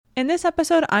In this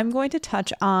episode, I'm going to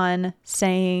touch on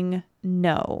saying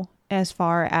no as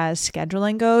far as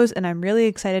scheduling goes, and I'm really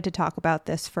excited to talk about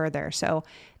this further. So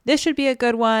this should be a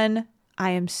good one. I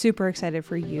am super excited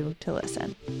for you to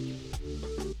listen.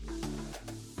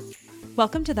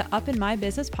 Welcome to the Up in My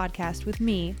Business podcast with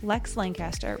me, Lex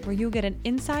Lancaster, where you'll get an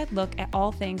inside look at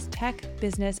all things tech,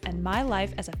 business, and my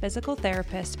life as a physical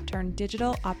therapist turned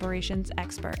digital operations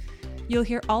expert. You'll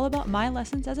hear all about my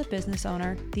lessons as a business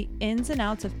owner, the ins and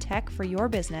outs of tech for your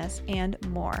business, and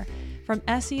more. From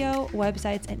SEO,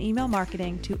 websites, and email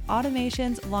marketing to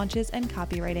automations, launches, and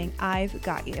copywriting, I've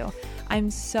got you. I'm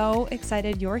so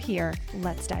excited you're here.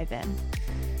 Let's dive in.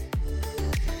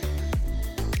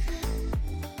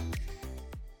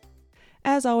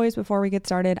 As always, before we get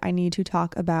started, I need to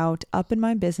talk about Up in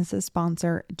My Business's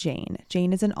sponsor, Jane.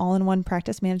 Jane is an all-in-one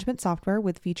practice management software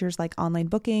with features like online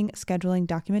booking, scheduling,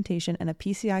 documentation, and a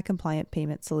PCI-compliant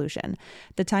payment solution.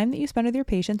 The time that you spend with your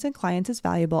patients and clients is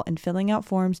valuable, and filling out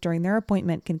forms during their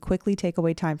appointment can quickly take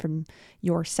away time from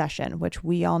your session, which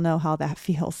we all know how that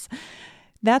feels.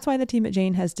 That's why the team at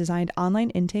Jane has designed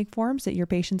online intake forms that your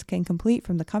patients can complete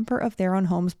from the comfort of their own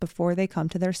homes before they come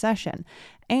to their session.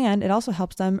 And it also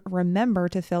helps them remember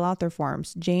to fill out their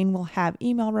forms. Jane will have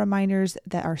email reminders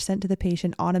that are sent to the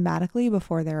patient automatically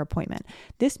before their appointment.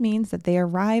 This means that they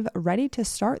arrive ready to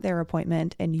start their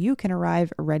appointment and you can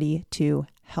arrive ready to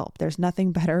help. There's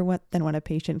nothing better than when a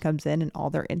patient comes in and all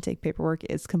their intake paperwork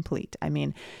is complete. I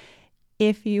mean,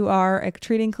 if you are a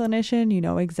treating clinician, you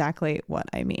know exactly what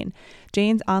I mean.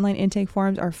 Jane's online intake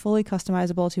forms are fully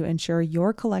customizable to ensure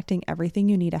you're collecting everything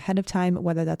you need ahead of time,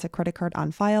 whether that's a credit card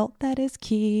on file, that is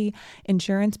key,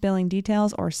 insurance billing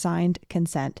details, or signed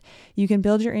consent. You can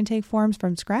build your intake forms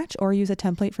from scratch or use a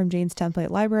template from Jane's template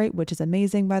library, which is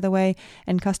amazing, by the way,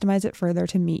 and customize it further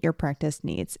to meet your practice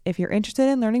needs. If you're interested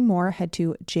in learning more, head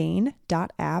to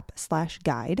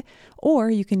jane.app/guide,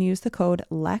 or you can use the code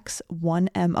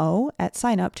LEX1MO at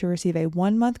sign up to receive a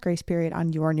 1-month grace period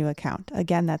on your new account.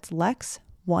 Again, that's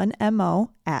LEX1MO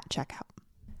at checkout.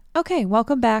 Okay,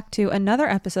 welcome back to another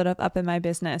episode of Up in My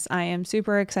Business. I am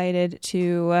super excited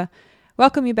to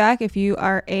welcome you back if you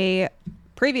are a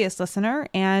previous listener,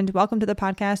 and welcome to the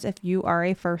podcast if you are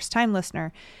a first-time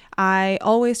listener. I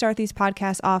always start these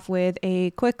podcasts off with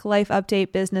a quick life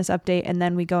update, business update, and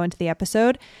then we go into the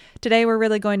episode. Today, we're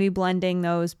really going to be blending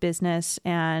those business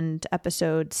and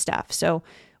episode stuff. So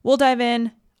we'll dive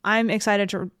in. I'm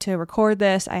excited to record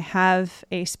this. I have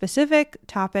a specific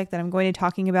topic that I'm going to be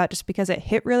talking about just because it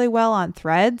hit really well on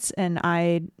Threads, and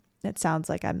it sounds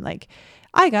like I'm like,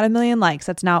 I got 1 million likes.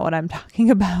 That's not what I'm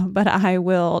talking about, but I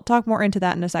will talk more into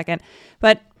that in a second.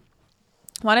 But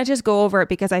I want to just go over it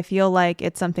because I feel like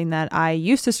it's something that I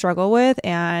used to struggle with,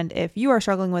 and if you are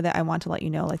struggling with it, I want to let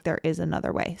you know like there is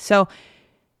another way. So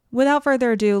without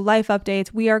further ado, life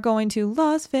updates. We are going to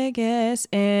Las Vegas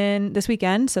in this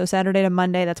weekend, so Saturday to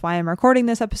Monday. That's why I'm recording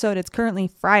this episode. It's currently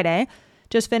Friday.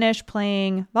 Just finished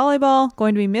playing volleyball.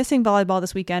 Going to be missing volleyball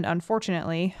this weekend,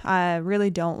 unfortunately. I really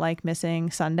don't like missing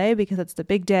Sunday because it's the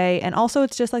big day, and also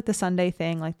it's just like the Sunday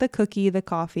thing, like the cookie, the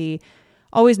coffee.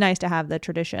 Always nice to have the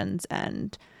traditions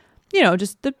and, you know,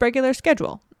 just the regular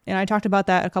schedule. And I talked about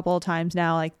that a couple of times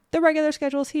now, like the regular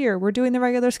schedule's here. We're doing the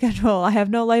regular schedule. I have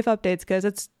no life updates because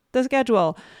it's the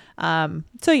schedule.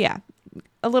 So yeah,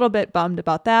 a little bit bummed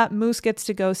about that. Moose gets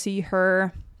to go see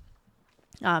her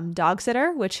dog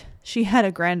sitter, which she had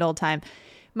a grand old time.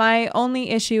 My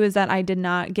only issue is that I did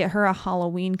not get her a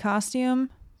Halloween costume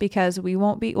because we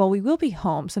will be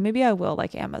home. So maybe I will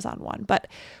like Amazon one, but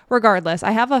regardless,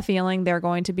 I have a feeling they're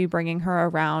going to be bringing her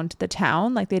around the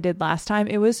town like they did last time.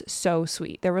 It was so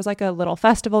sweet. There was like a little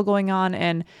festival going on,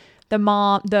 and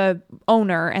the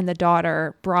owner and the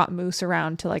daughter brought Moose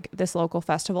around to like this local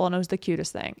festival, and it was the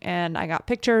cutest thing. And I got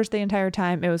pictures the entire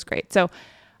time. It was great. So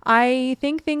I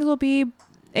think things will be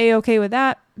a-okay with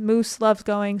that. Moose loves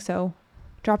going, so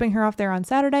dropping her off there on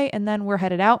Saturday, and then we're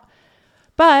headed out.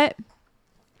 But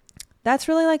that's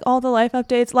really like all the life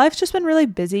updates. Life's just been really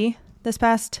busy these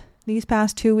past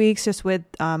 2 weeks, just with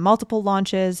multiple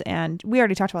launches. And we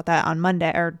already talked about that on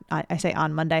Monday, or I say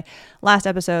on Monday, last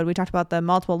episode, we talked about the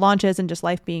multiple launches and just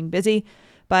life being busy,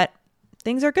 but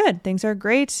things are good. Things are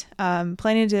great.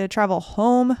 Planning to travel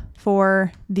home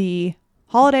for the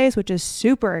holidays, which is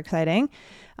super exciting.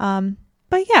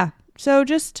 But yeah, so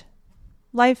just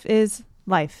life is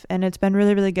life, and it's been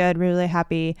really, really good, really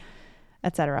happy,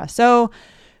 etc. So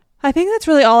I think that's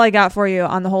really all I got for you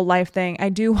on the whole life thing. I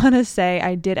do want to say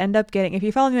I did end up getting, if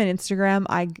you follow me on Instagram,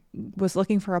 I was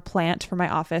looking for a plant for my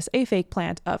office, a fake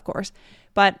plant, of course,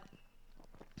 but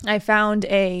I found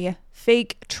a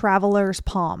fake traveler's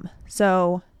palm.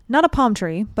 So not a palm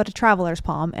tree, but a traveler's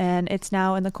palm. And it's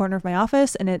now in the corner of my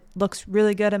office and it looks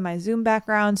really good in my Zoom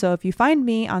background. So if you find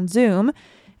me on Zoom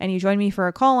and you join me for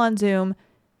a call on Zoom,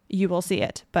 you will see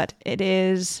it. But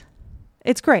it's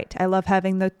great. I love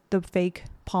having the fake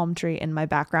palm tree in my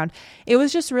background. It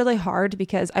was just really hard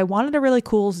because I wanted a really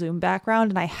cool Zoom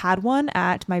background and I had one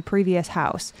at my previous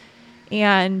house.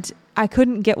 And I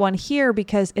couldn't get one here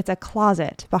because it's a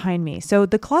closet behind me. So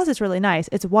the closet's really nice.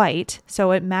 It's white,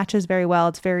 so it matches very well.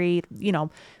 It's very,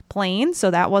 plain.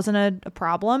 So that wasn't a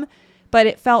problem, but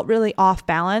it felt really off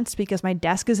balance because my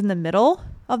desk is in the middle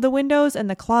of the windows and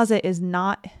the closet is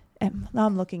not, now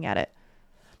I'm looking at it.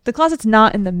 The closet's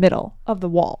not in the middle of the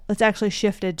wall. It's actually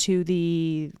shifted to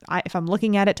if I'm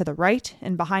looking at it, to the right,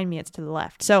 and behind me it's to the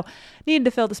left. So needed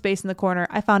to fill the space in the corner.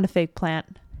 I found a fake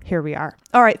plant. Here we are.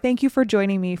 All right. Thank you for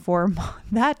joining me for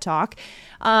that talk.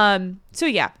 So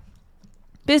yeah,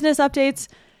 business updates.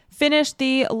 Finished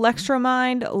the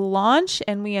Lextromind launch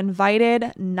and we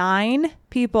invited 9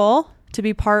 people to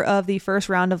be part of the first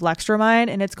round of Lextromind,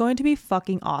 and it's going to be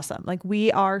fucking awesome. Like,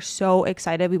 we are so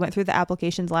excited. We went through the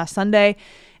applications last Sunday,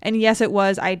 and yes,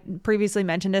 I previously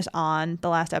mentioned this on the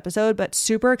last episode, but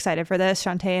super excited for this.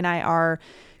 Shantae and I are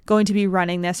going to be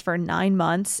running this for 9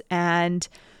 months, and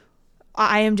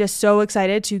I am just so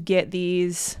excited to get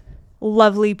these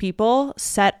lovely people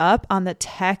set up on the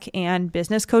tech and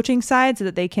business coaching side so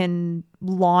that they can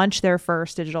launch their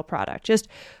first digital product. Just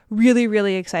really,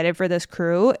 really excited for this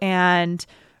crew and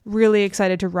really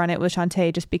excited to run it with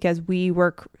Shantae just because we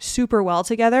work super well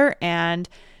together and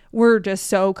we're just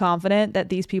so confident that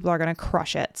these people are going to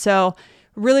crush it. So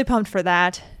really pumped for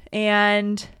that.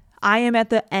 And I am at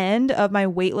the end of my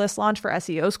waitlist launch for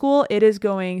SEO school. It is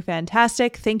going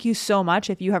fantastic. Thank you so much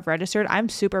if you have registered. I'm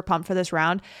super pumped for this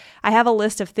round. I have a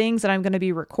list of things that I'm going to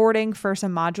be recording for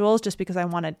some modules just because I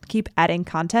want to keep adding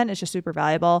content. It's just super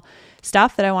valuable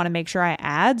stuff that I want to make sure I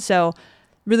add. So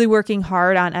really working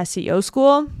hard on SEO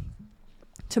school.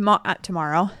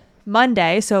 Tomorrow,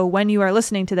 Monday. So when you are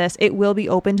listening to this, it will be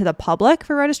open to the public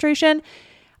for registration.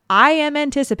 I am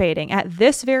anticipating at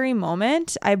this very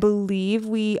moment, I believe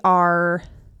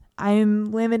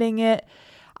I'm limiting it.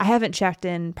 I haven't checked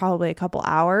in probably a couple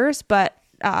hours, but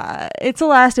it's the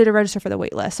last day to register for the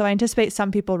wait list. So I anticipate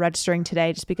some people registering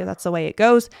today just because that's the way it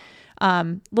goes.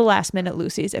 The last minute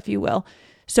Lucy's, if you will.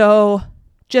 So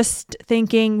just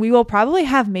thinking we will probably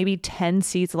have maybe 10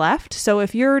 seats left. So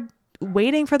if you're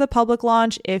waiting for the public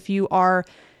launch, if you are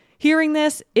hearing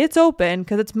this, it's open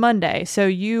because it's Monday. So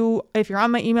if you're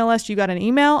on my email list, you got an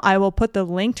email. I will put the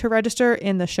link to register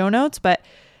in the show notes, but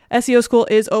SEO school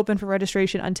is open for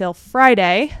registration until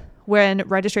Friday when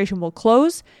registration will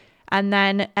close. And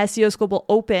then SEO school will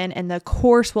open and the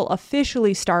course will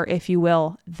officially start, if you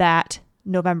will, that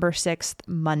November 6th,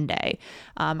 Monday.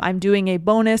 I'm doing a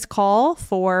bonus call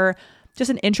for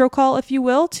just an intro call, if you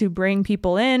will, to bring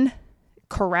people in,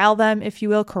 corral them, if you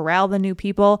will, corral the new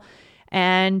people,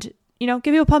 and, get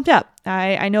people pumped up.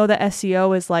 I know that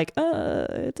SEO is like,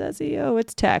 it's SEO,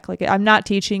 it's tech. Like, I'm not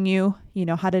teaching you,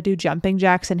 how to do jumping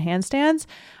jacks and handstands.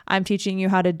 I'm teaching you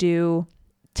how to do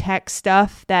tech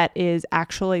stuff that is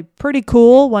actually pretty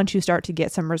cool once you start to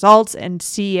get some results and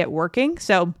see it working.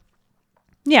 So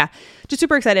yeah, just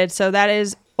super excited. So that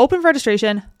is open for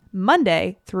registration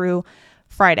Monday through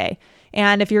Friday.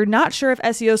 And if you're not sure if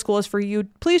SEO school is for you,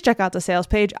 please check out the sales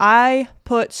page. I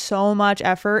put so much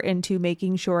effort into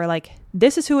making sure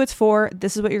this is who it's for,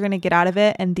 this is what you're going to get out of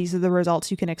it, and these are the results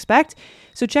you can expect.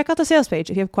 So check out the sales page.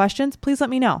 If you have questions, please let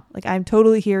me know. I'm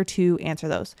totally here to answer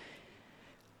those.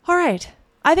 All right.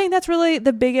 I think that's really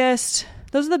those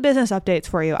are the business updates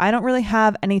for you. I don't really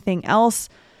have anything else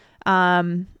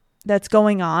that's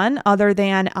going on other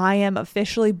than I am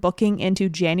officially booking into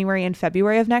January and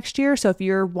February of next year. So if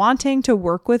you're wanting to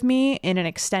work with me in an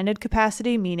extended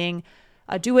capacity, meaning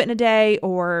do it in a day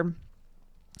or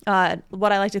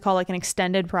what I like to call an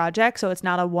extended project, so it's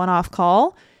not a one-off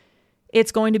call,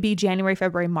 it's going to be January,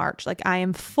 February, March. I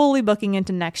am fully booking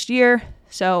into next year.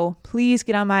 So please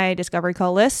get on my discovery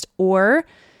call list or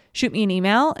shoot me an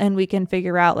email and we can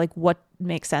figure out what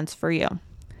makes sense for you.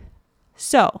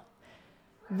 So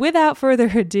without further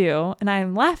ado, and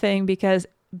I'm laughing because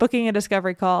booking a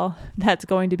discovery call, that's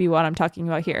going to be what I'm talking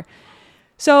about here.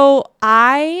 So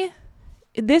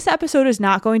this episode is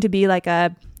not going to be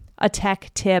a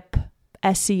tech tip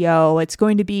SEO. It's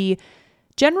going to be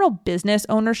general business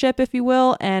ownership, if you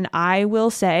will. And I will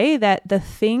say that the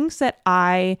things that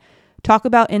I talk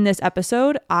about in this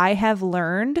episode, I have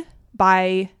learned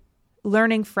by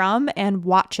learning from and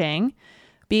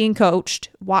being coached,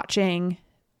 watching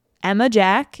Emma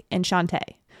Jack and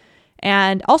Shantae,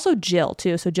 and also Jill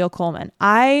too. So Jill Coleman.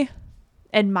 I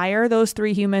admire those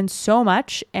three humans so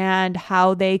much and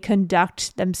how they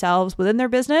conduct themselves within their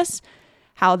business,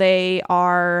 how they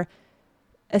are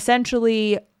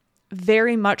essentially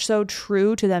very much so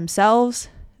true to themselves.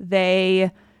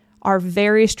 They are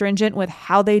very stringent with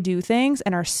how they do things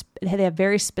and they have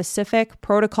very specific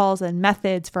protocols and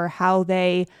methods for how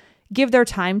they give their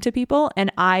time to people.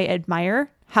 And I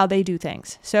admire how they do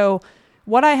things. So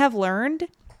what I have learned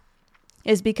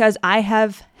is, because I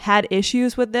have had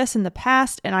issues with this in the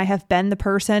past, and I have been the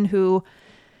person who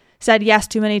said yes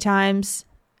too many times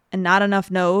and not enough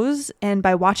no's. And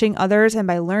by watching others and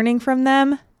by learning from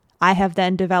them, I have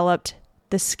then developed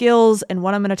the skills and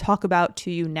what I'm going to talk about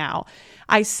to you now.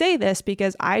 I say this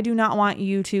because I do not want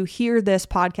you to hear this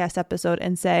podcast episode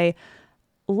and say,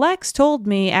 Lex told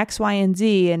me X, Y, and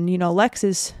Z, and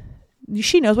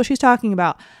she knows what she's talking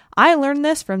about. I learned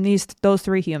this from those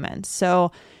three humans.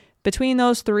 So between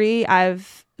those three,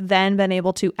 I've then been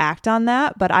able to act on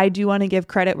that, but I do want to give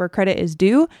credit where credit is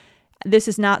due. This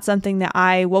is not something that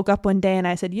I woke up one day and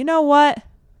I said, you know what?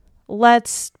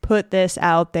 Let's put this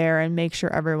out there and make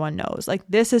sure everyone knows. Like,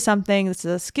 this is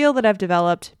a skill that I've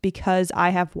developed because I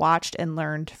have watched and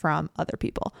learned from other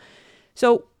people.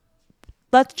 So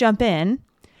let's jump in.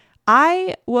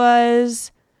 I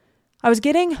was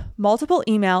getting multiple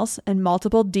emails and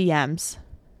multiple DMs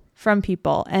from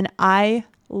people, and I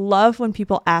love when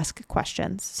people ask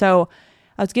questions. So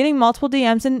I was getting multiple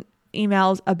DMs and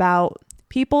emails about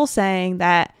people saying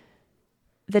that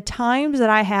the times that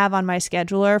I have on my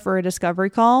scheduler for a discovery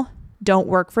call don't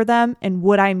work for them, and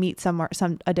would I meet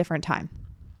a different time?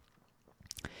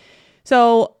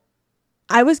 So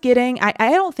I was getting, I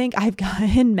don't think I've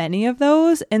gotten many of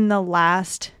those in the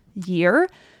last year,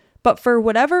 but for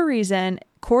whatever reason,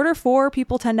 Q4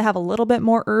 people tend to have a little bit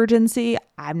more urgency.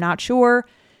 I'm not sure,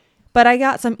 but I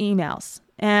got some emails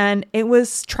and it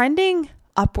was trending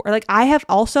upward. Like, I have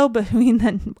also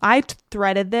I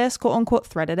threaded this, quote unquote,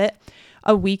 threaded it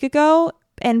a week ago.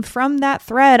 And from that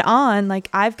thread on, like,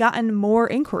 I've gotten more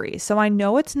inquiries. So I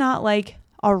know it's not like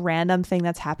a random thing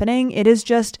that's happening. It is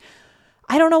just,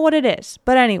 I don't know what it is.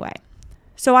 But anyway,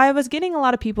 so I was getting a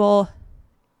lot of people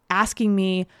asking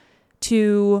me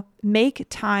to make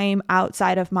time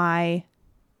outside of my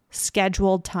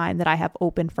scheduled time that I have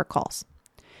open for calls.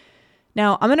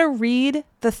 Now, I'm going to read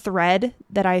the thread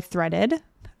that I threaded.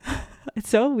 It's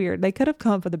so weird. They could have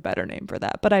come up with a better name for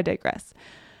that, but I digress.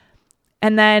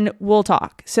 And then we'll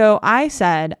talk. So I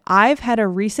said, I've had a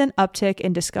recent uptick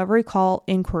in discovery call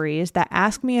inquiries that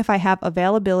ask me if I have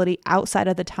availability outside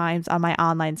of the times on my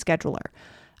online scheduler.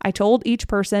 I told each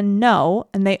person no,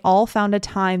 and they all found a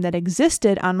time that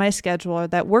existed on my scheduler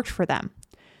that worked for them.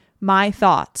 My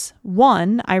thoughts: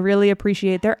 1, I really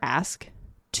appreciate their ask.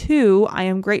 2, I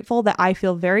am grateful that I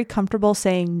feel very comfortable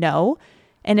saying no,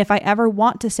 and if I ever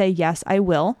want to say yes, I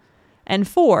will. And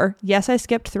 4, yes, I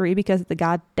skipped 3 because of the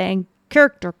goddamn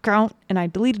character count, and I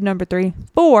deleted number 3.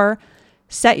 4,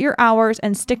 set your hours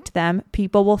and stick to them.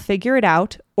 People will figure it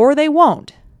out, or they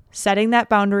won't. Setting that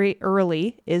boundary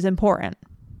early is important.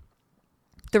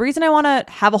 The reason I want to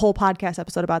have a whole podcast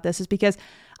episode about this is because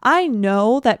I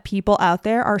know that people out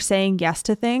there are saying yes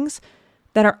to things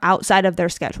that are outside of their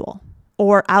schedule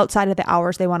or outside of the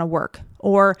hours they want to work,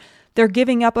 or they're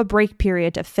giving up a break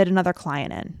period to fit another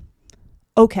client in.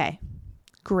 Okay,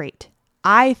 great.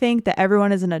 I think that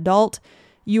everyone is an adult.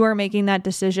 You are making that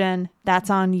decision. That's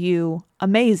on you.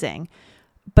 Amazing.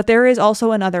 But there is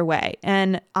also another way.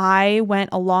 And I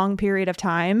went a long period of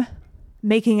time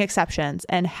making exceptions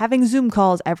and having Zoom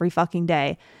calls every fucking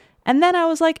day. And then I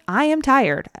was like, I am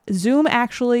tired. Zoom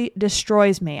actually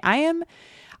destroys me.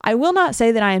 I will not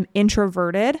say that I am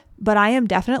introverted, but I am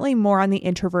definitely more on the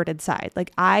introverted side.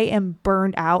 Like, I am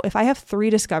burned out. If I have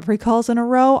 3 discovery calls in a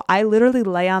row, I literally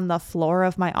lay on the floor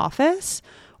of my office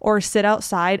or sit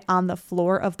outside on the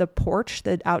floor of the porch,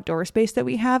 the outdoor space that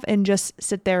we have, and just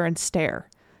sit there and stare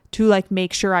to like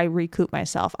make sure I recoup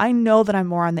myself. I know that I'm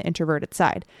more on the introverted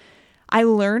side. I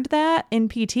learned that in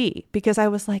PT because I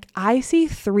was like, I see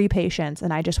 3 patients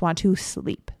and I just want to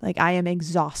sleep. Like, I am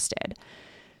exhausted.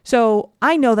 So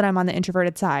I know that I'm on the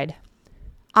introverted side.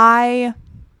 I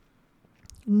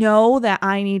know that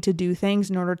I need to do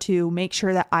things in order to make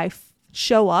sure that I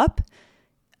show up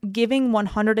giving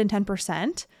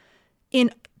 110%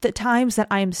 in the times that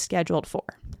I am scheduled for.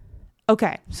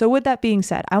 Okay, so with that being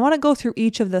said, I want to go through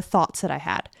each of the thoughts that I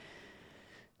had.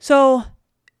 So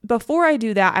before I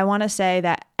do that, I want to say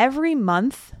that every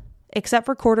month, except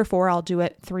for Q4, I'll do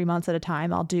it 3 months at a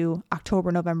time. I'll do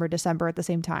October, November, December at the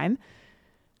same time.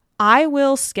 I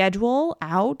will schedule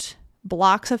out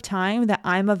blocks of time that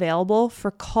I'm available for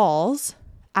calls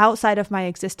outside of my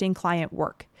existing client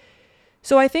work.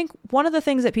 So I think one of the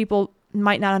things that people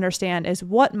might not understand is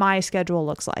what my schedule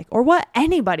looks like or what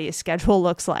anybody's schedule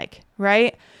looks like,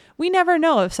 right? We never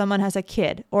know if someone has a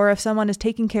kid or if someone is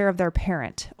taking care of their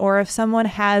parent or if someone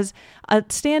has a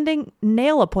standing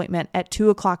nail appointment at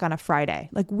 2:00 on a Friday.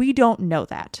 Like, we don't know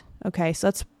that. Okay. So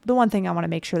that's the one thing I want to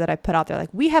make sure that I put out there. Like,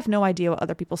 we have no idea what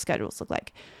other people's schedules look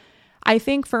like. I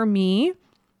think for me,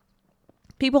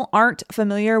 people aren't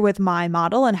familiar with my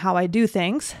model and how I do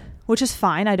things, which is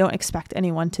fine. I don't expect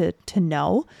anyone to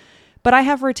know, but I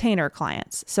have retainer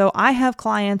clients. So I have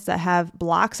clients that have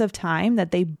blocks of time that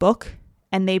they book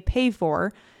and they pay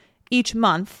for each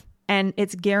month, and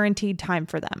it's guaranteed time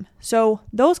for them. So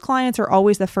those clients are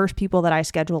always the first people that I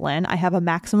schedule in. I have a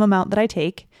maximum amount that I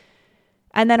take.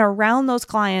 And then around those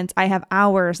clients, I have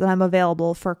hours that I'm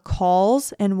available for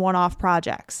calls and one-off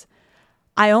projects.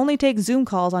 I only take Zoom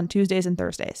calls on Tuesdays and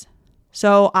Thursdays.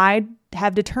 So I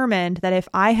have determined that if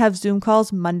I have Zoom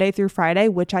calls Monday through Friday,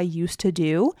 which I used to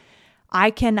do, I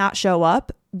cannot show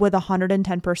up with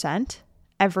 110%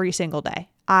 every single day.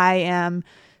 I am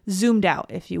zoomed out,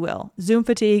 if you will. Zoom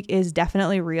fatigue is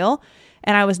definitely real,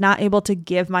 and I was not able to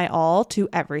give my all to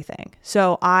everything.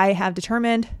 So I have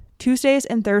determined Tuesdays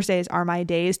and Thursdays are my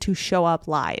days to show up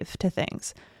live to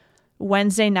things.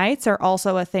 Wednesday nights are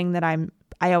also a thing that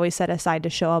I always set aside to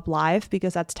show up live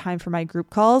because that's time for my group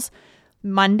calls.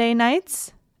 Monday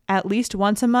nights, at least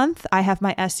once a month, I have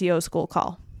my SEO school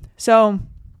call. So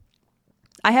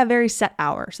I have very set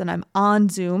hours and I'm on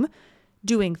Zoom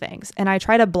doing things. And I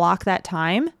try to block that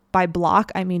time. By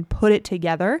block, I mean put it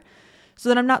together so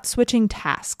that I'm not switching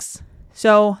tasks.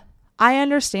 So I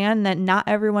understand that not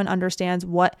everyone understands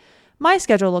what my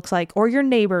schedule looks like or your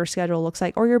neighbor's schedule looks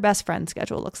like or your best friend's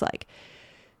schedule looks like.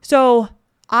 So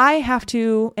I have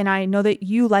to, and I know that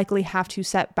you likely have to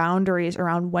set boundaries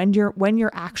around when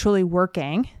you're actually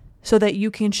working so that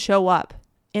you can show up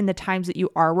in the times that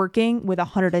you are working with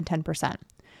 110%.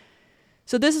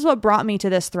 So this is what brought me to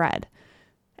this thread.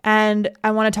 And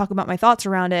I want to talk about my thoughts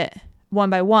around it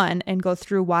one by one and go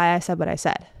through why I said what I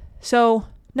said. So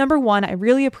number one, I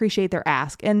really appreciate their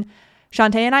ask. And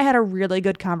Shantae and I had a really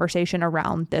good conversation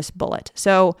around this bullet.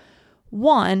 So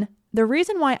one, the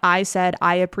reason why I said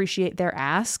I appreciate their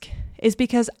ask is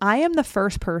because I am the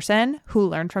first person who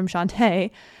learned from Shantae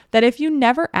that if you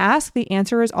never ask, the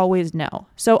answer is always no.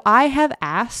 So I have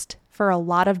asked for a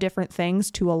lot of different things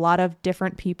to a lot of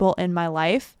different people in my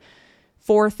life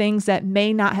for things that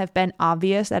may not have been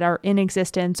obvious, that are in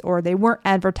existence, or they weren't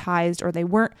advertised, or they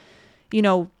weren't,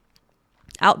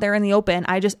 out there in the open.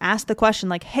 I just asked the question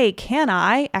like, hey, can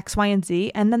I X, Y, and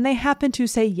Z? And then they happened to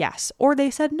say yes, or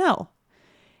they said no.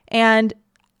 And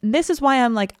this is why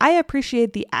I'm like, I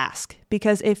appreciate the ask,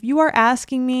 because if you are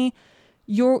asking me,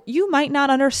 you might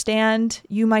not understand.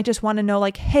 You might just want to know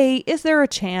like, hey, is there a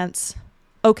chance?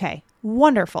 Okay,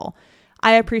 wonderful.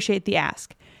 I appreciate the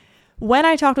ask. When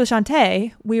I talked with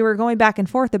Shantae, we were going back and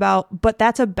forth about, but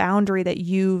that's a boundary that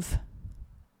you've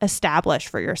established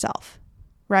for yourself,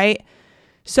 right?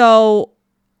 So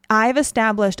I've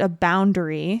established a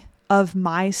boundary of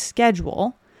my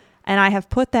schedule, and I have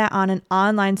put that on an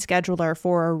online scheduler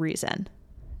for a reason.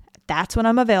 That's when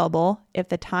I'm available. If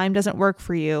the time doesn't work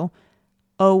for you,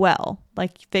 oh well,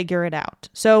 like figure it out.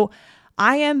 So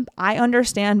I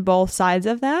understand both sides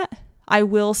of that. I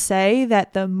will say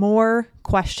that the more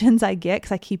questions I get,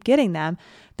 because I keep getting them,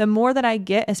 the more that I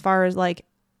get as far as like,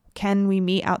 can we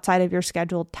meet outside of your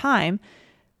scheduled time?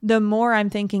 The more I'm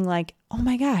thinking like, oh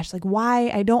my gosh, like why?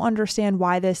 I don't understand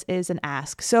why this is an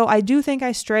ask. So I do think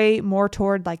I stray more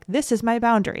toward like, this is my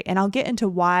boundary. And I'll get into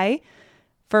why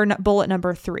for bullet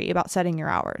number 3 about setting your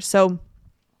hours. So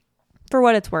for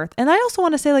what it's worth. And I also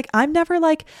want to say like, I'm never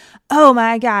like, oh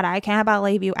my God, I can't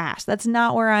believe you asked. That's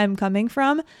not where I'm coming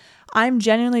from. I'm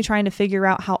genuinely trying to figure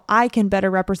out how I can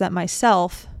better represent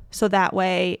myself. So that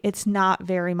way it's not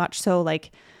very much so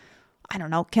like, I don't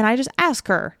know, can I just ask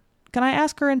her? Can I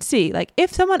ask her and see? Like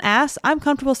if someone asks, I'm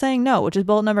comfortable saying no, which is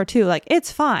bullet number 2. Like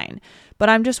it's fine. But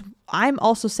I'm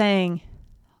also saying,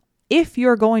 if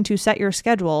you're going to set your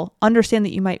schedule, understand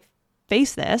that you might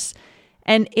face this.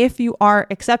 And if you are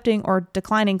accepting or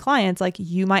declining clients, like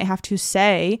you might have to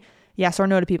say yes or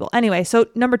no to people. Anyway, so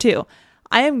number 2,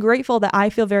 I am grateful that I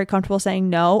feel very comfortable saying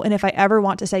no. And if I ever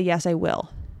want to say yes, I will.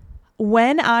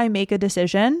 When I make a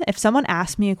decision, if someone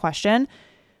asks me a question,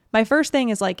 my first thing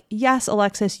is like, yes,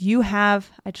 Alexis, I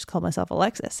just called myself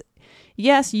Alexis.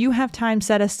 Yes, you have time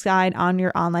set aside on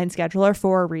your online scheduler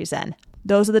for a reason.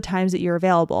 Those are the times that you're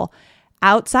available.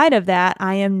 Outside of that,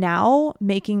 I am now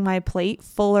making my plate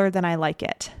fuller than I like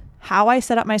it. How I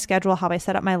set up my schedule, how I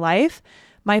set up my life,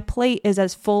 my plate is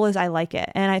as full as I like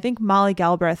it. And I think Molly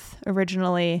Galbraith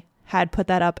originally had put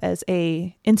that up as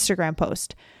a Instagram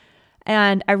post.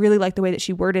 And I really like the way that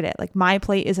she worded it. Like, my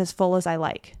plate is as full as I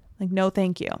like. Like, no,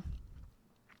 thank you.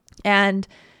 And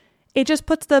it just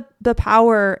puts the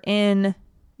power in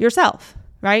yourself,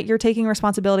 right? You're taking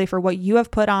responsibility for what you have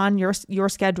put on your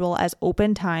schedule as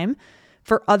open time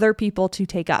for other people to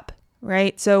take up,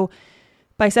 right? So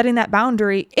by setting that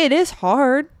boundary, it is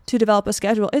hard to develop a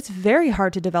schedule. It's very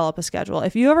hard to develop a schedule.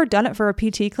 If you've ever done it for a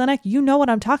PT clinic, you know what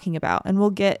I'm talking about. And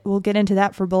we'll get into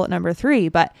that for bullet number 3,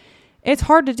 but it's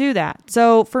hard to do that.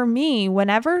 So for me,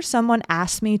 whenever someone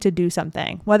asks me to do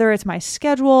something, whether it's my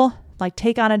schedule, like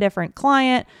take on a different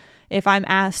client, if I'm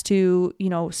asked to,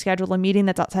 schedule a meeting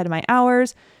that's outside of my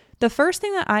hours, the first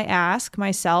thing that I ask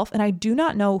myself, and I do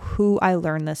not know who I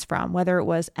learned this from, whether it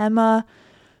was Emma,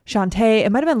 Shantae,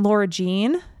 it might have been Laura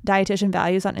Jean, Dietitian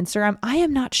Values on Instagram. I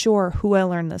am not sure who I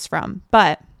learned this from,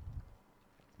 but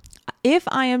if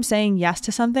I am saying yes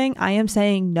to something, I am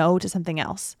saying no to something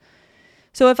else.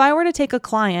 So if I were to take a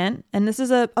client, and this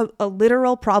is a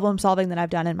literal problem solving that I've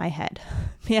done in my head,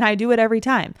 and I do it every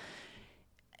time.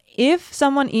 If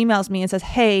someone emails me and says,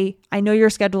 hey, I know your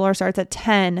scheduler starts at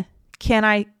 10, can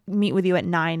I meet with you at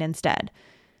 9 instead?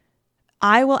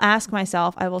 I will ask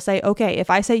myself, I will say, okay, if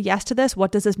I say yes to this,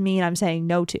 what does this mean I'm saying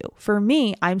no to? For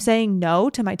me, I'm saying no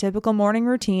to my typical morning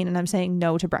routine, and I'm saying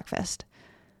no to breakfast.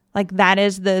 Like, that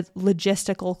is the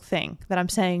logistical thing that I'm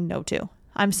saying no to.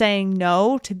 I'm saying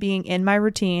no to being in my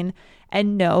routine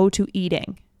and no to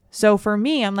eating. So for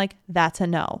me, I'm like, that's a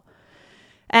no.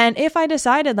 And if I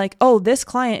decided like, oh, this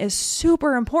client is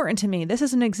super important to me, this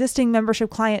is an existing membership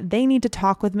client, they need to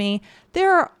talk with me,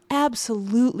 there are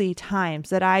absolutely times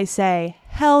that I say,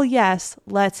 hell yes,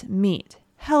 let's meet.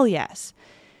 Hell yes.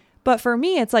 But for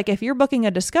me, it's like, if you're booking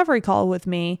a discovery call with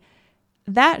me,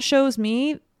 that shows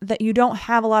me that you don't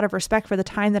have a lot of respect for the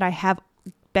time that I have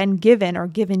been given or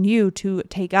given you to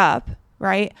take up,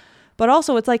 right? But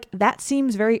also it's like, that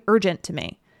seems very urgent to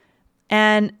me.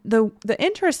 And the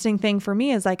interesting thing for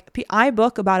me is like, I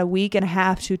book about a week and a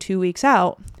half to 2 weeks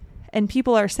out, and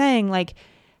people are saying like,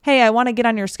 hey, I want to get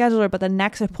on your scheduler, but the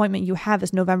next appointment you have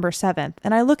is November 7th.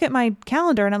 And I look at my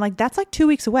calendar and I'm like, that's like 2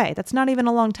 weeks away. That's not even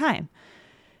a long time.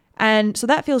 And so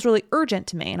that feels really urgent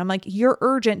to me. And I'm like, you're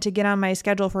urgent to get on my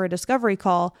schedule for a discovery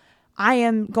call. I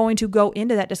am going to go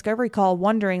into that discovery call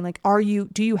wondering like,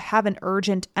 do you have an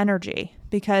urgent energy?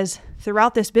 Because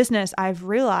throughout this business, I've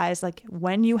realized like,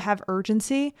 when you have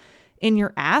urgency in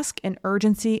your ask and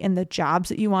urgency in the jobs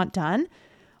that you want done,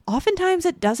 oftentimes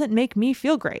it doesn't make me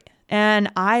feel great.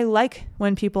 And I like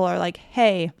when people are like,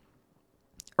 hey,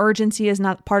 urgency is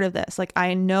not part of this. Like,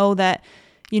 I know that,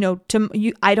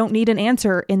 I don't need an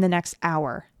answer in the next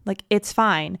hour. Like, it's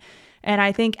fine. And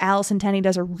I think Allison Tenney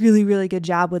does a really, really good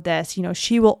job with this.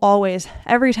 She will always,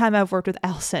 every time I've worked with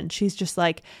Allison, she's just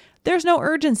like, there's no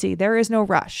urgency. There is no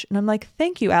rush. And I'm like,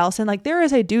 thank you, Allison. Like, there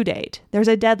is a due date. There's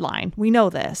a deadline. We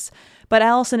know this. But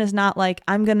Allison is not like,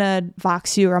 I'm going to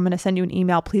Vox you or I'm going to send you an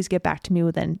email. Please get back to me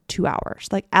within 2 hours.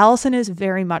 Like, Allison is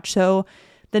very much so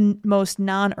the most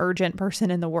non-urgent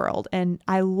person in the world. And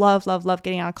I love, love, love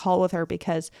getting on a call with her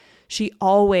because she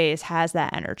always has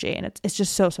that energy. And it's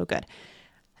just so, so good.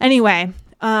 Anyway,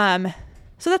 so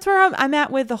that's where I'm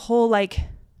at with the whole, like,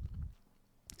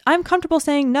 I'm comfortable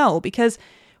saying no, because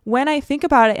when I think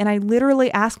about it and I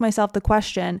literally ask myself the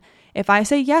question, if I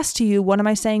say yes to you, what am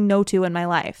I saying no to in my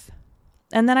life?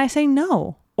 And then I say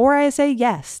no, or I say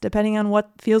yes, depending on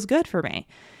what feels good for me.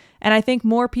 And I think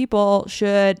more people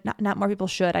should, not more people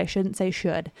should, I shouldn't say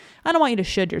should. I don't want you to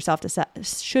should yourself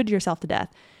to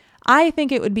death. I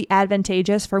think it would be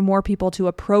advantageous for more people to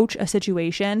approach a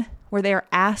situation where they are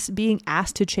being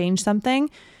asked to change something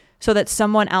so that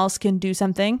someone else can do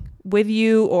something with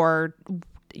you or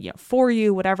for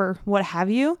you, whatever, what have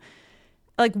you.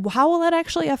 Like, how will that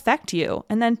actually affect you?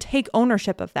 And then take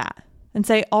ownership of that and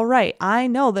say, all right, I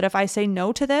know that if I say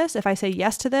no to this, if I say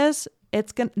yes to this,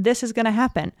 this is going to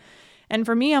happen. And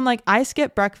for me, I'm like, I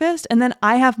skip breakfast and then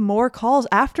I have more calls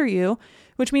after you,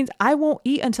 which means I won't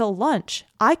eat until lunch.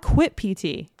 I quit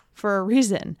PT for a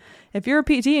reason. If you're a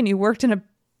PT and you worked in a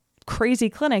crazy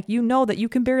clinic, you know that you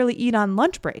can barely eat on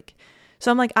lunch break. So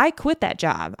I'm like, I quit that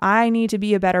job. I need to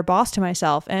be a better boss to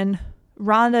myself. And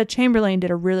Rhonda Chamberlain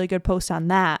did a really good post on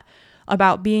that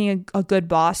about being a good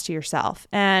boss to yourself.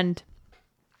 And,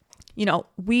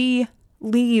 we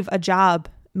leave a job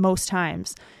most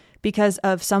times because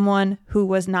of someone who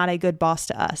was not a good boss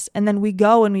to us. And then we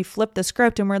go and we flip the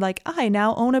script and we're like, I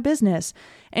now own a business,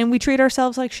 and we treat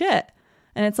ourselves like shit.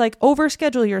 And it's like,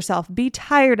 overschedule yourself, be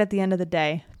tired at the end of the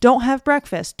day. Don't have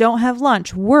breakfast, don't have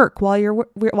lunch, work while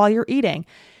you're eating.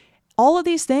 All of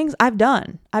these things I've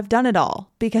done it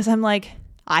all because I'm like,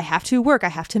 I have to work. I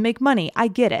have to make money. I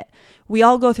get it. We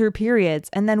all go through periods.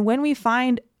 And then when we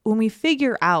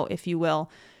figure out, if you will,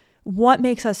 what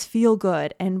makes us feel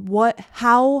good and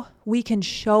how we can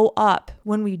show up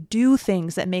when we do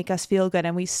things that make us feel good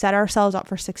and we set ourselves up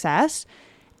for success,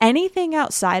 anything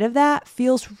outside of that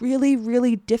feels really,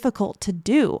 really difficult to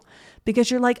do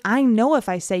because you're like, I know if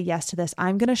I say yes to this,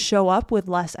 I'm going to show up with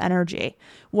less energy.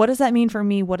 What does that mean for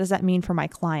me? What does that mean for my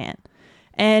client?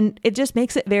 And it just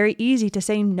makes it very easy to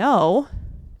say no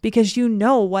because you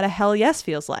know what a hell yes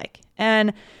feels like.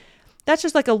 And that's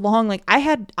just like a long,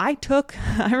 I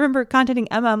remember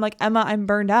contacting Emma. I'm like, Emma, I'm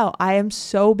burned out. I am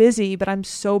so busy, but I'm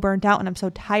so burnt out and I'm so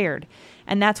tired.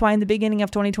 And that's why in the beginning of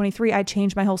 2023, I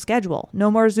changed my whole schedule. No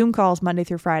more Zoom calls Monday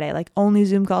through Friday, only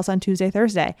Zoom calls on Tuesday,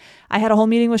 Thursday. I had a whole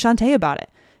meeting with Shantae about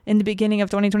it. In the beginning of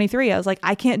 2023, I was like,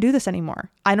 I can't do this anymore.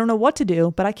 I don't know what to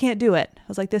do, but I can't do it. I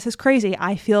was like, this is crazy.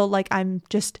 I feel like I'm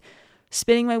just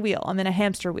spinning my wheel. I'm in a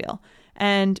hamster wheel.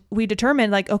 And we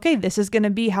determined okay, this is going to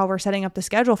be how we're setting up the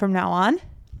schedule from now on.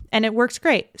 And it works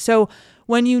great. So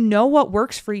when you know what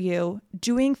works for you,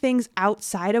 doing things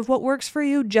outside of what works for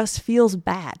you just feels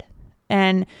bad.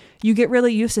 And you get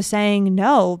really used to saying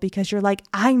no because you're like,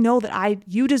 I know that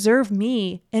you deserve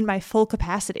me in my full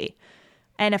capacity.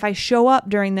 And if I show up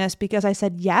during this because I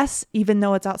said yes, even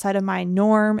though it's outside of my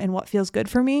norm and what feels good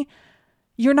for me,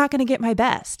 you're not going to get my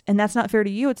best. And that's not fair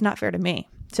to you. It's not fair to me.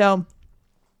 So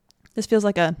this feels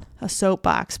like a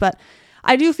soapbox, but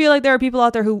I do feel like there are people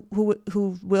out there who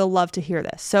will love to hear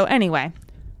this. So anyway,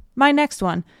 my next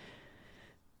one,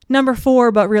 number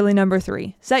 4, but really number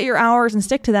 3, set your hours and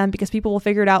stick to them because people will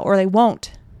figure it out or they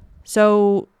won't.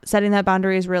 So setting that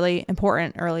boundary is really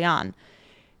important early on.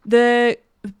 The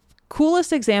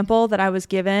coolest example that I was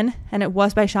given, and it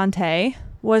was by Shantae,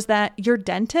 was that your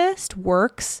dentist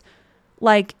works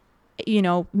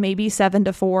maybe 7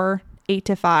 to 4, 8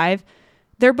 to 5.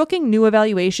 They're booking new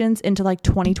evaluations into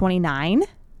 2029,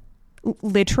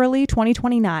 literally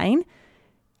 2029.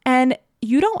 And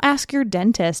you don't ask your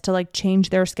dentist to change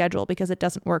their schedule because it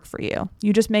doesn't work for you.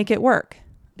 You just make it work.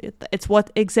 It's what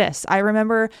exists. I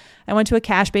remember I went to a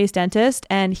cash-based dentist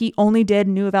and he only did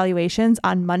new evaluations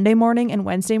on Monday morning and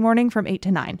Wednesday morning from 8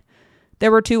 to 9.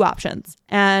 There were 2 options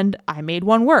and I made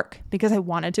one work because I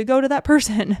wanted to go to that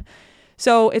person.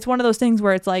 So it's one of those things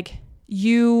where it's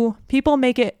people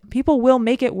will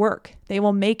make it work. They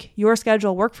will make your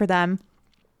schedule work for them.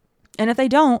 And if they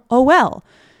don't, oh well,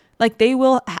 they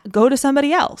will go to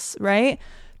somebody else, right?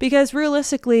 Because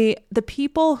realistically, the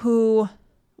people who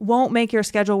won't make your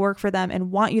schedule work for them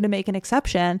and want you to make an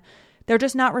exception, they're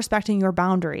just not respecting your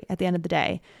boundary at the end of the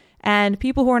day. And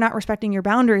people who are not respecting your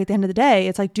boundary at the end of the day,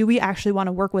 it's do we actually want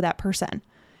to work with that person?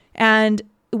 And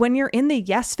when you're in the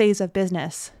yes phase of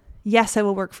business, yes, I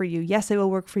will work for you. Yes, I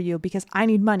will work for you because I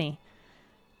need money.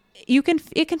 It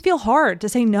can feel hard to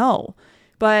say no,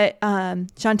 but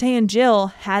Shantae and Jill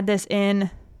had this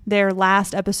in their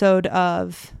last episode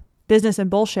of Business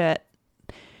and Bullshit.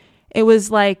 It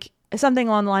was something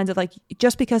along the lines of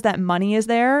just because that money is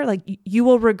there, you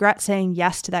will regret saying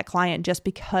yes to that client just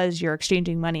because you're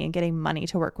exchanging money and getting money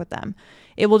to work with them.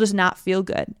 It will just not feel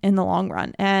good in the long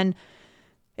run. And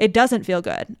it doesn't feel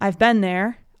good. I've been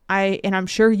there. And I'm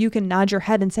sure you can nod your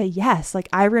head and say, yes,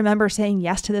 I remember saying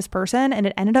yes to this person and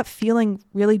it ended up feeling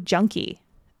really junky,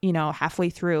 halfway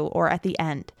through or at the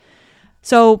end.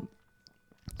 So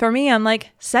for me, I'm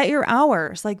set your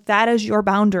hours. That is your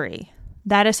boundary.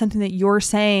 That is something that you're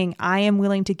saying, I am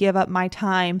willing to give up my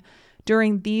time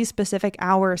during these specific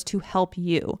hours to help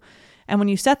you. And when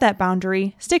you set that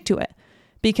boundary, stick to it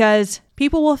because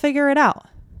people will figure it out.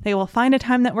 They will find a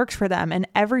time that works for them. And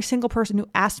every single person who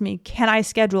asked me, can I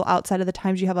schedule outside of the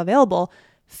times you have available,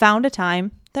 found a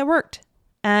time that worked.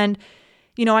 And,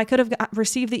 I could have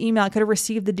received the email. I could have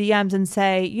received the DMs and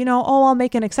say, I'll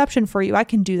make an exception for you. I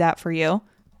can do that for you.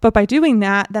 But by doing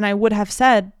that, then I would have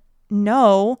said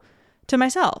no to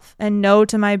myself and no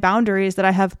to my boundaries that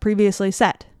I have previously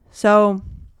set. So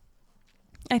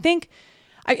I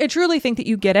truly think that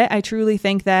you get it. I truly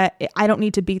think that I don't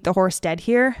need to beat the horse dead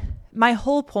here. My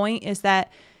whole point is that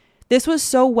this was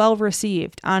so well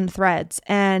received on Threads,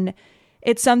 and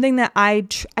it's something that I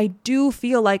do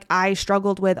feel like I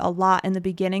struggled with a lot in the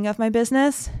beginning of my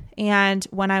business. And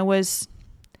when I was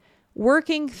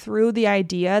working through the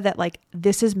idea that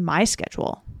this is my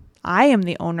schedule, I am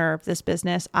the owner of this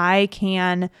business. I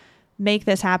can make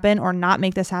this happen or not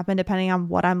make this happen depending on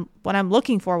what I'm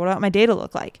looking for, what I want my day to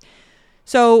look like.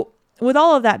 So with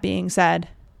all of that being said,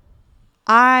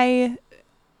 I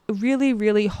really,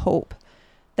 really hope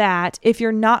that if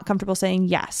you're not comfortable saying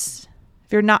yes,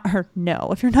 if you're not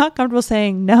comfortable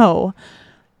saying no,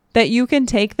 that you can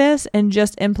take this and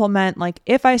just implement, like,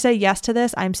 if I say yes to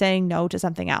this, I'm saying no to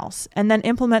something else. And then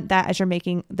implement that as you're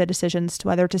making the decisions to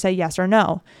whether to say yes or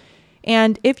no.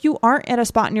 And if you aren't at a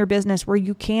spot in your business where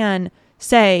you can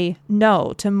say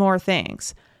no to more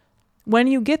things, when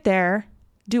you get there,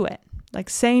 do it. Like,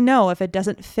 say no if it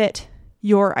doesn't fit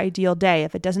your ideal day,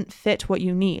 if it doesn't fit what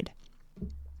you need.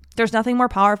 There's nothing more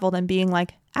powerful than being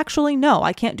like, actually, no,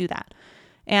 I can't do that.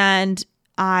 And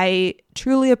I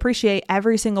truly appreciate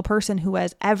every single person who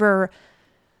has ever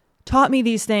taught me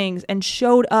these things and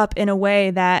showed up in a way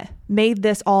that made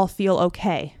this all feel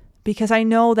okay. Because I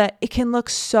know that it can look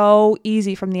so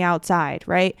easy from the outside,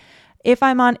 right? If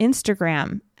I'm on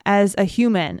Instagram as a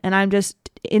human and I'm just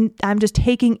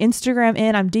taking Instagram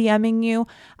in, I'm DMing you,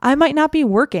 I might not be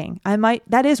working.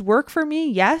 That is work for me.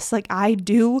 Yes. Like, I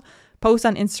do post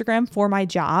on Instagram for my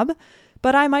job,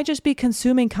 but I might just be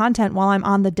consuming content while I'm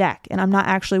on the deck and I'm not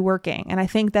actually working. And I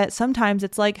think that sometimes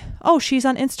it's like, oh, she's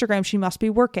on Instagram, she must be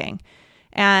working.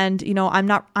 And, I'm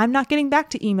not getting back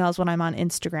to emails when I'm on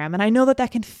Instagram. And I know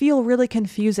that can feel really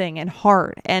confusing and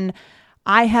hard. And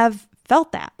I have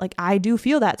felt that. Like, I do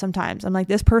feel that sometimes. I'm like,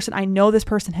 I know this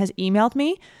person has emailed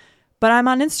me, but I'm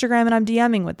on Instagram and I'm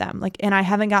DMing with them. Like, and I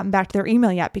haven't gotten back to their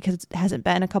email yet because it hasn't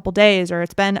been a couple days or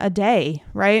it's been a day,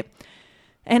 right?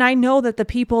 And I know that the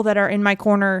people that are in my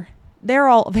corner, they're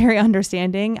all very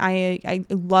understanding. I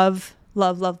love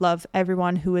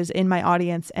everyone who is in my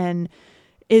audience and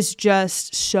is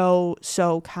just so,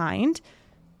 so kind.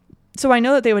 So I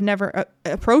know that they would never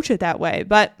approach it that way,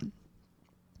 but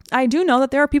I do know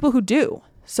that there are people who do.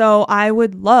 So I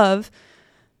would love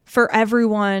for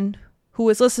everyone who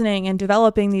is listening and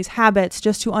developing these habits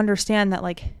just to understand that,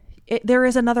 like, there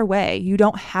is another way. You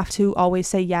don't have to always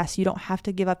say yes. You don't have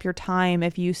to give up your time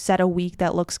if you set a week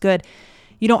that looks good.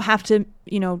 You don't have to,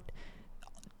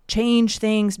 change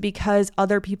things because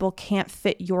other people can't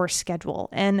fit your schedule.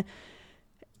 And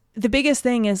the biggest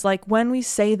thing is, like, when we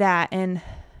say that, and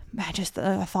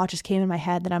a thought just came in my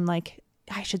head that I'm like,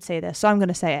 I should say this, so I'm going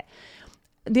to say it.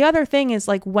 The other thing is,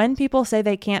 like, when people say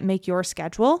they can't make your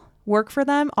schedule work for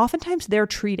them, oftentimes they're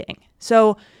treating.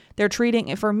 So they're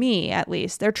treating, for me at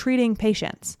least, they're treating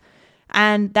patients,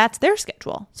 and that's their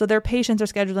schedule. So their patients are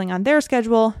scheduling on their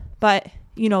schedule, but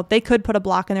they could put a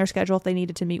block in their schedule if they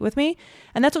needed to meet with me.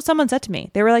 And that's what someone said to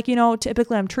me. They were like,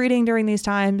 typically I'm treating during these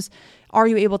times. Are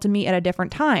you able to meet at a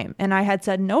different time? And I had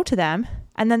said no to them.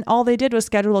 And then all they did was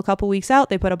schedule a couple weeks out.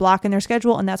 They put a block in their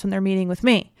schedule, and that's when they're meeting with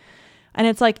me. And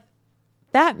it's like,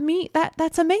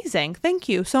 that's amazing. Thank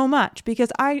you so much.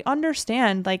 Because I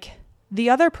understand, like, the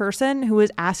other person who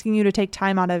is asking you to take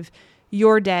time out of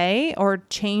your day or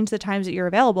change the times that you're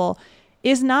available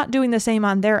is not doing the same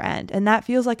on their end. And that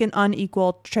feels like an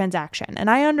unequal transaction. And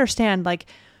I understand, like,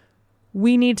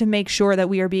 we need to make sure that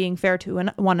we are being fair to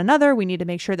one another. We need to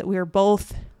make sure that we are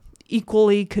both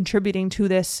equally contributing to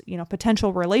this,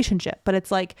 potential relationship. But it's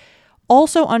like,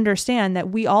 also understand that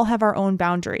we all have our own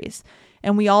boundaries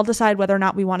and we all decide whether or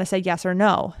not we want to say yes or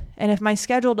no. And if my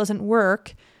schedule doesn't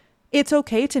work, it's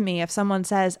okay to me if someone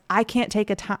says, I can't take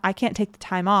the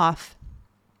time off.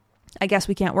 I guess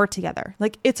we can't work together.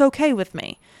 Like, it's okay with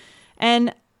me.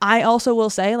 And I also will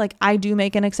say, like, I do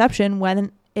make an exception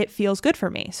when it feels good for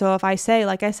me. So if I say,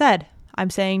 like I said, I'm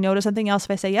saying no to something else,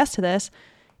 if I say yes to this,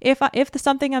 if the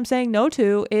something I'm saying no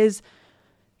to is,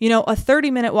 a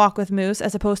 30-minute walk with Moose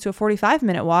as opposed to a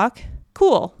 45-minute walk,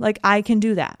 cool. Like, I can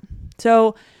do that.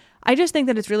 So I just think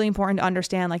that it's really important to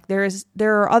understand, like, there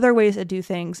are other ways to do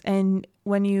things. And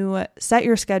when you set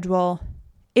your schedule,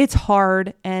 it's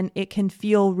hard and it can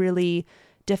feel really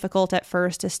difficult at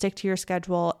first to stick to your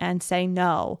schedule and say,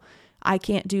 no, I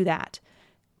can't do that.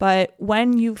 But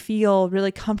when you feel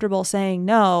really comfortable saying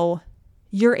no,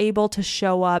 you're able to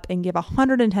show up and give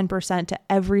 110% to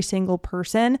every single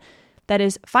person that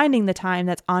is finding the time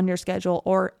that's on your schedule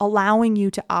or allowing you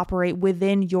to operate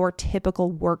within your typical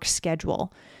work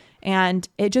schedule. And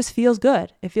it just feels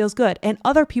good. It feels good. And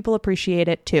other people appreciate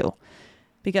it too.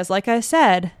 Because like I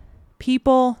said,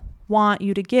 people want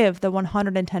you to give the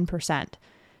 110%.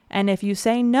 And if you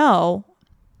say no,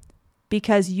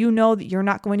 because you know that you're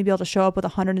not going to be able to show up with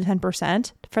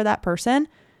 110% for that person,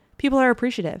 people are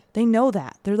appreciative. They know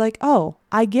that. They're like, oh,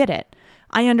 I get it.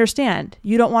 I understand.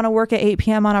 You don't want to work at 8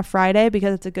 p.m. on a Friday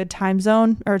because it's a good time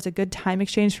zone or it's a good time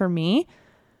exchange for me.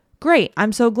 Great.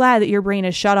 I'm so glad that your brain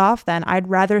is shut off then. I'd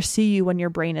rather see you when your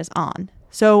brain is on.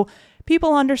 So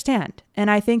people understand. And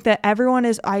I think that everyone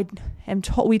is,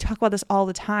 we talk about this all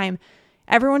the time.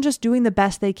 Everyone's just doing the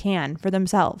best they can for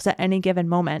themselves at any given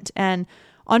moment and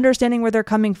understanding where they're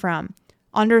coming from,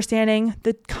 understanding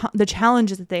the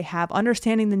challenges that they have,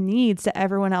 understanding the needs that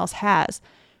everyone else has.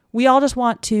 we all just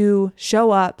want to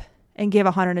show up and give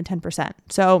 110%.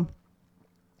 So,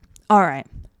 all right.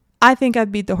 I think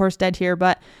I've beat the horse dead here,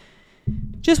 but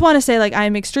just want to say, like, I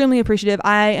am extremely appreciative.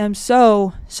 I am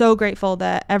so, so grateful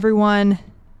that everyone,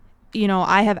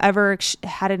 I have ever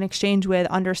had an exchange with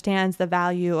understands the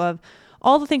value of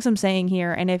all the things I'm saying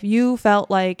here. And if you felt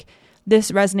like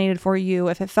this resonated for you,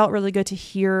 if it felt really good to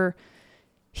hear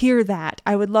that,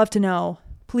 I would love to know.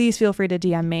 Please feel free to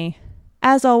DM me.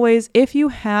 As always, if you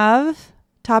have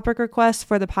topic requests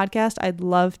for the podcast, I'd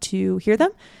love to hear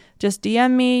them. Just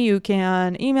DM me. You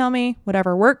can email me,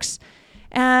 whatever works.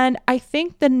 And I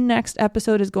think the next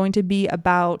episode is going to be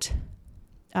about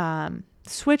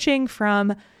switching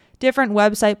from different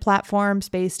website platforms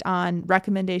based on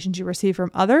recommendations you receive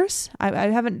from others. I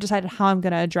haven't decided how I'm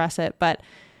going to address it, but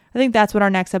I think that's what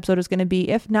our next episode is going to be.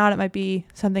 If not, it might be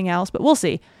something else, but we'll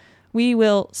see. We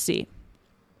will see.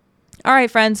 All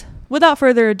right, friends, without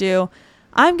further ado,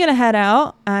 I'm going to head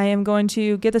out. I am going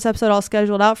to get this episode all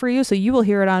scheduled out for you, so you will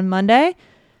hear it on Monday.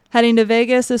 Heading to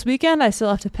Vegas this weekend. I still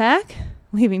have to pack.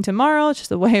 Leaving tomorrow. It's just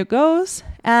the way it goes.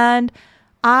 And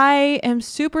I am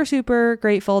super, super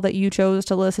grateful that you chose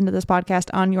to listen to this podcast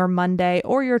on your Monday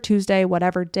or your Tuesday,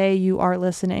 whatever day you are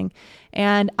listening.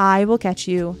 And I will catch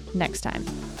you next time.